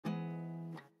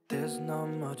There's not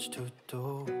much to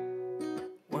do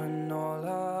when all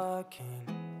I can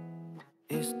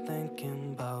is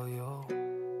thinking about you.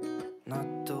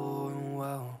 Not doing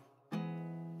well,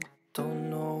 don't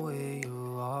know where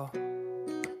you are,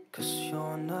 'cause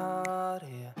you're not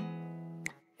here.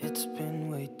 It's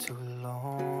been way too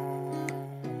long.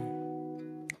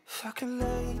 If I could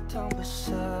lay down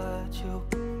beside you,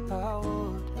 I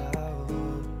would,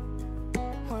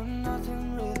 when nothing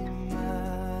really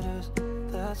matters.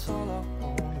 That's all I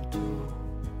wanna do.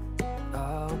 I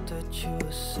hope that you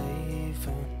are safe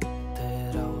and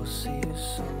that I will see you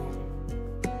soon.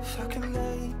 If I could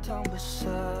lay down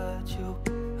beside you,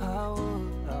 I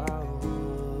would, I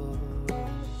would,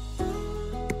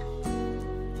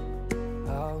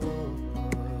 I would,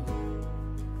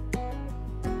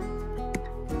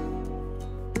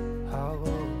 I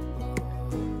would.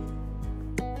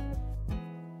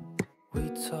 We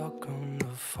talk on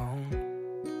the phone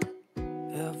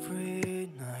every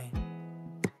night.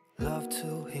 Love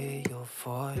to hear your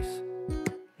voice.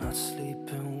 Not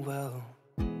sleeping well,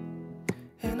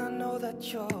 and I know that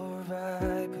you're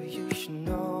right, but you should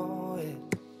know it.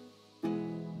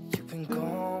 You've been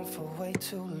gone for way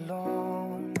too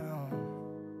long now.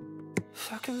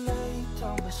 If I could lay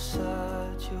down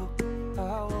beside you, I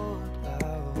would,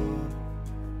 I would.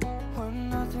 When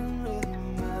nothing really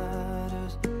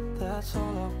matters, that's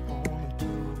all I wanna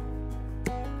do.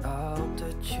 I hope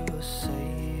that you are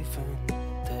safe and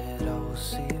that I will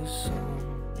see you soon.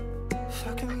 If I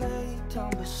could lay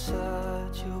down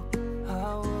beside you, I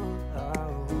would, I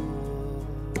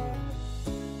would.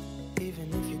 Even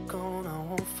if you're gone, I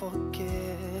won't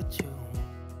forget you.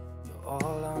 You're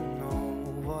all I know,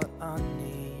 what I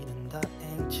need, and that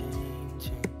ain't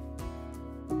changing.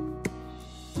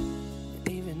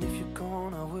 Even if you're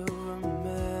gone, I will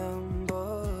remember.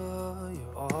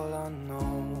 You're all I know,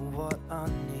 what I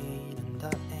need, and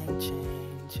that ain't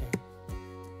changing.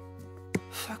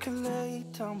 If I could lay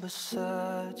down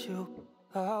beside you,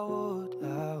 I would,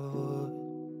 I would.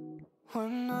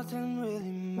 When nothing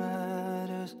really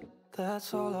matters,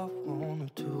 that's all I wanna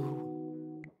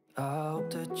do. I hope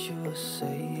that you are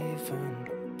safe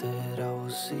and that I will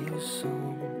see you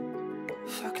soon.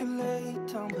 If I could lay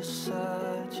down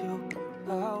beside you,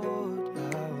 I would,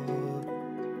 I would.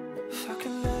 If I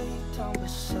could lay down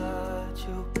beside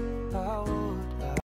you,